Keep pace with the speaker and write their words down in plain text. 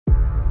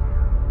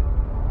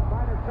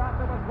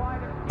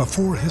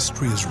Before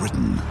history is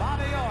written,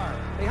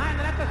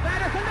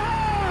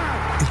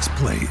 it's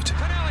played.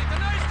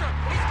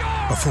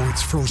 Before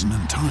it's frozen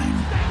in time,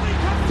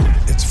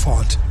 it's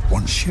fought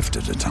one shift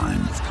at a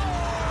time.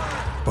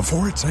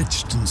 Before it's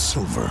etched in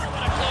silver,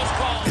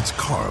 it's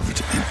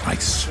carved in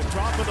ice.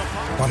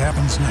 What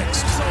happens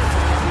next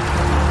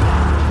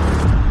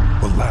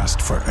will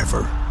last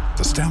forever.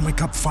 The Stanley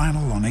Cup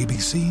Final on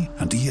ABC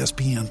and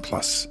ESPN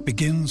Plus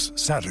begins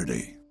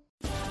Saturday.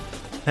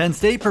 Penn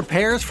State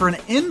prepares for an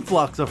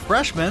influx of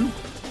freshmen.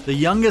 The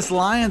youngest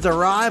Lions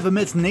arrive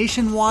amidst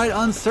nationwide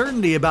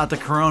uncertainty about the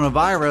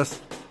coronavirus.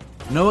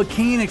 Noah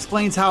Cain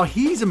explains how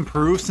he's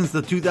improved since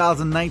the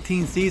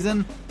 2019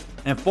 season.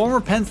 And former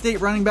Penn State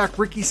running back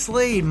Ricky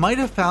Slade might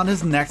have found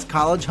his next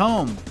college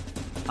home.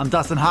 I'm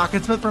Dustin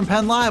Hockensmith from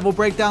Penn Live. We'll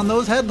break down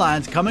those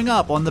headlines coming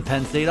up on the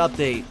Penn State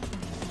Update.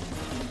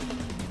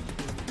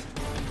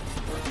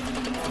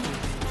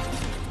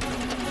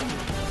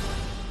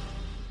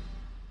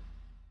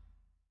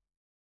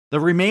 The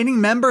remaining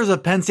members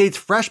of Penn State's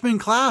freshman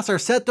class are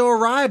set to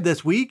arrive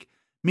this week,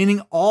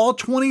 meaning all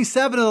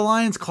 27 of the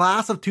Lions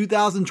class of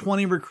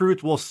 2020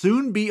 recruits will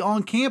soon be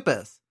on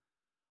campus.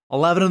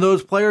 11 of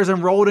those players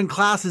enrolled in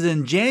classes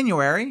in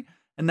January,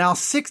 and now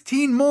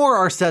 16 more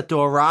are set to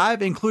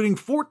arrive, including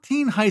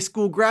 14 high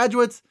school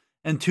graduates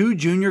and 2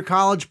 junior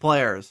college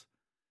players.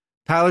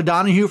 Tyler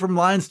Donahue from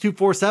Lions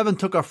 247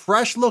 took a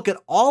fresh look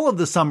at all of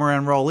the summer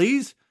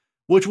enrollees,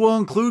 which will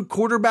include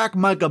quarterback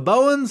Micah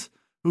Bowens,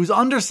 who's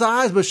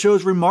undersized but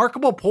shows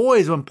remarkable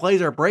poise when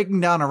plays are breaking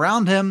down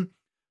around him.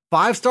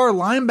 5-star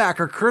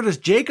linebacker Curtis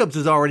Jacobs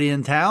is already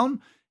in town.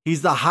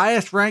 He's the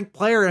highest ranked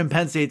player in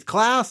Penn State's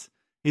class.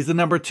 He's the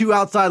number 2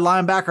 outside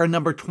linebacker and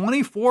number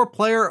 24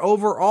 player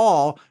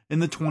overall in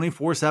the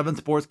 24/7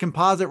 Sports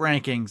Composite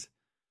rankings.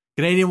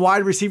 Canadian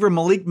wide receiver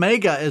Malik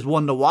Mega is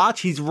one to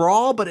watch. He's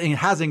raw, but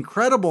has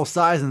incredible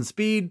size and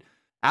speed.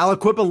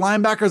 Aliquippa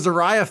linebacker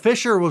Zariah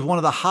Fisher was one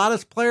of the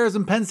hottest players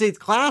in Penn State's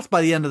class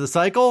by the end of the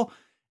cycle.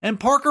 And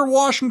Parker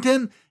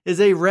Washington is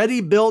a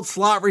ready-built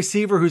slot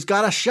receiver who's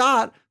got a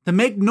shot to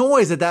make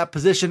noise at that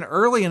position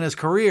early in his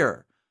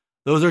career.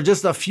 Those are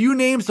just a few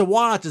names to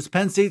watch as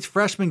Penn State's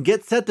freshmen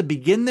get set to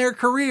begin their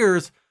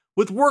careers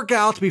with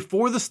workouts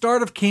before the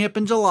start of camp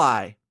in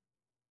July.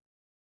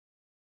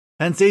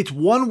 Penn State's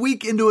 1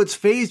 week into its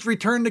phased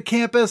return to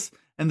campus,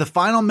 and the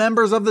final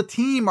members of the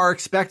team are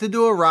expected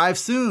to arrive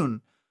soon.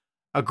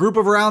 A group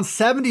of around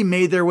 70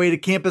 made their way to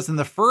campus in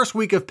the first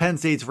week of Penn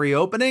State's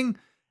reopening,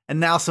 and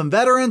now some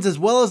veterans as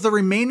well as the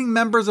remaining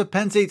members of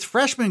Penn State's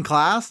freshman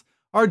class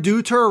are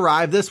due to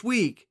arrive this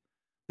week.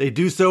 They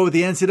do so with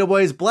the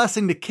NCAA's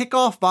blessing to kick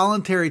off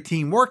voluntary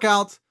team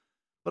workouts,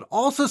 but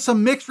also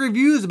some mixed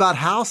reviews about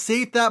how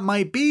safe that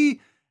might be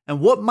and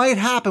what might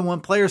happen when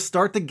players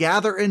start to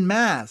gather en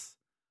masse.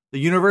 The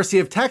University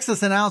of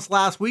Texas announced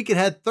last week it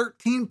had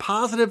 13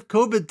 positive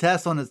COVID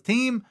tests on its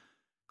team.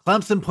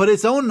 Clemson put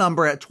its own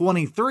number at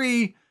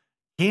 23.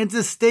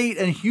 Kansas State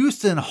and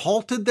Houston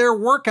halted their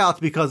workouts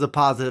because of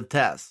positive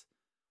tests.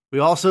 We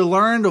also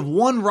learned of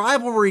one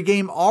rivalry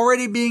game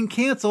already being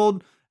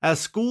canceled as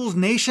schools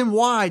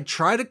nationwide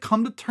try to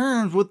come to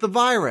terms with the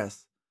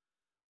virus.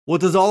 What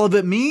does all of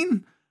it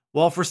mean?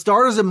 Well, for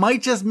starters, it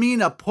might just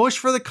mean a push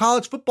for the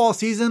college football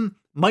season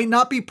might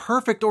not be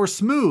perfect or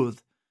smooth.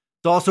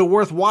 It's also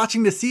worth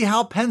watching to see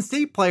how Penn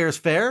State players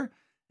fare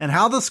and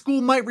how the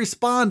school might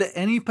respond to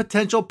any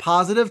potential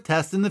positive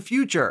test in the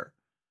future.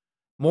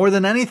 More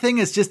than anything,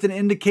 it's just an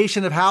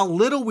indication of how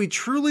little we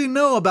truly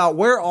know about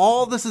where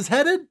all this is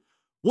headed,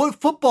 what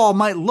football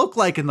might look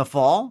like in the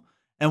fall,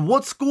 and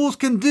what schools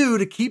can do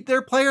to keep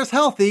their players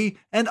healthy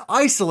and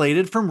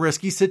isolated from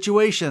risky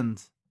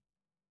situations.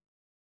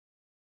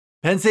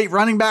 Penn State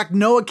running back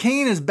Noah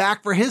Cain is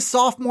back for his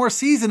sophomore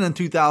season in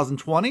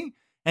 2020,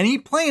 and he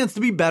plans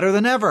to be better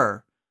than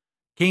ever.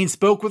 Cain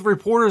spoke with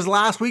reporters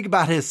last week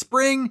about his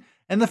spring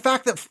and the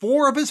fact that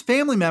 4 of his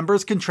family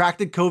members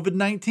contracted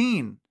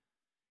COVID-19.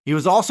 He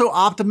was also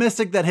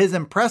optimistic that his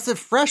impressive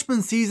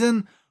freshman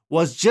season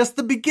was just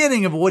the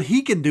beginning of what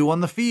he can do on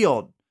the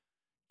field.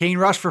 Cain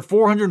rushed for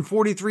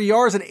 443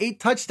 yards and 8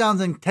 touchdowns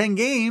in 10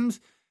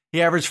 games.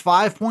 He averaged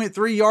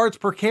 5.3 yards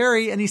per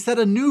carry, and he set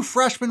a new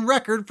freshman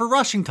record for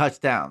rushing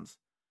touchdowns.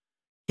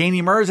 Cain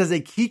emerged as a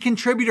key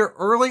contributor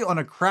early on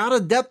a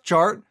crowded depth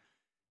chart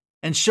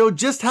and showed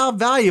just how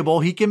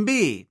valuable he can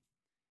be.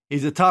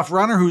 He's a tough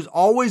runner who's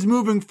always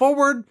moving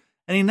forward,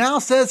 and he now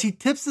says he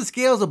tips the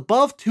scales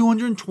above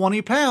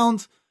 220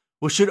 pounds,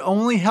 which should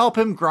only help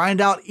him grind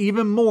out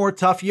even more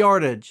tough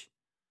yardage.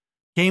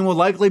 Cain will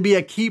likely be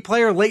a key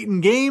player late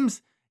in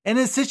games and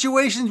in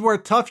situations where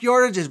tough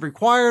yardage is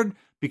required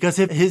because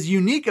of his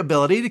unique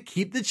ability to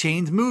keep the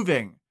chains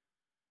moving.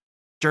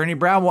 Journey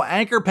Brown will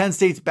anchor Penn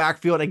State's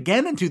backfield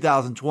again in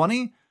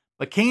 2020,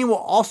 but Cain will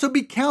also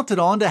be counted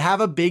on to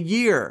have a big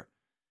year.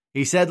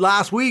 He said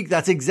last week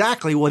that's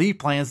exactly what he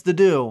plans to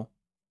do.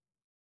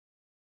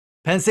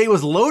 Penn State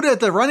was loaded at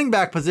the running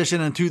back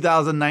position in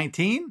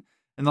 2019,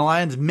 and the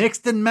Lions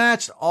mixed and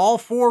matched all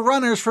 4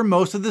 runners for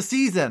most of the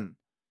season.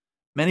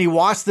 Many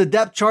watched the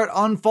depth chart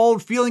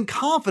unfold feeling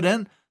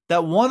confident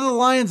that one of the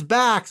Lions'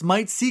 backs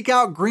might seek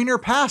out greener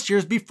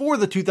pastures before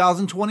the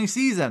 2020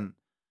 season.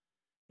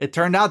 It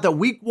turned out that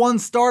Week 1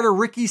 starter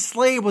Ricky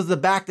Slade was the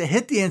back to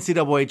hit the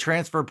NCAA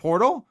transfer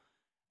portal,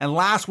 and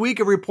last week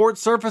a report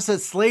surfaced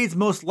that Slade's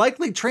most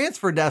likely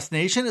transfer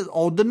destination is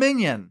Old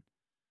Dominion.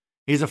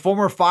 He's a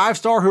former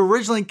 5-star who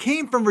originally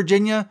came from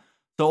Virginia,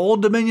 so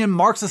Old Dominion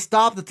marks a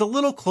stop that's a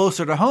little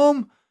closer to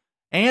home,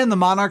 and the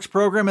Monarchs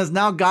program is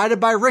now guided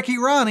by Ricky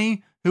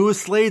Rahne, who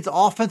was Slade's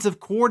offensive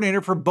coordinator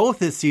for both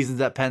his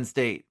seasons at Penn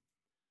State.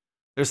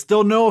 There's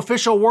still no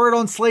official word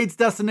on Slade's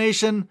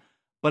destination,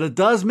 but it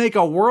does make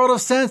a world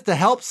of sense to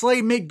help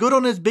Slade make good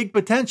on his big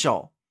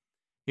potential.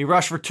 He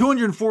rushed for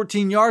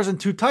 214 yards and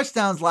 2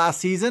 touchdowns last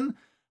season,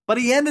 but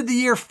he ended the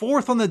year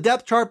 4th on the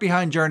depth chart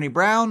behind Journey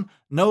Brown,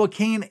 Noah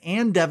Cain,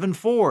 and Devin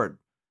Ford.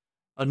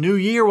 A new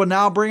year will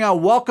now bring a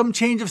welcome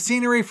change of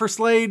scenery for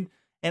Slade,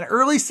 and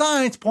early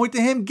signs point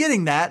to him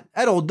getting that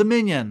at Old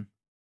Dominion.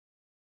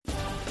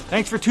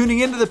 Thanks for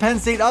tuning in to the Penn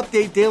State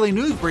Update Daily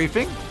News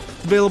Briefing.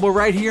 It's available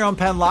right here on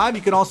Penn Live.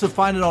 You can also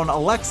find it on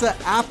Alexa,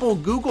 Apple,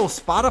 Google,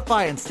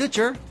 Spotify, and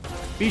Stitcher.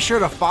 Be sure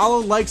to follow,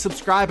 like,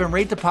 subscribe, and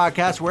rate the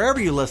podcast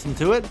wherever you listen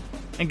to it.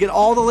 And get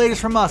all the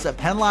latest from us at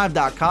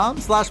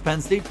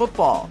PennLive.com/Penn State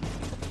Football.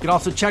 You can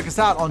also check us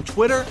out on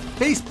Twitter,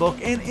 Facebook,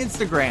 and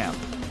Instagram.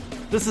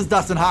 This is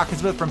Dustin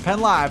Hawkinsmith from Penn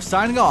Live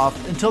signing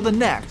off until the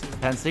next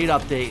Penn State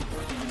Update.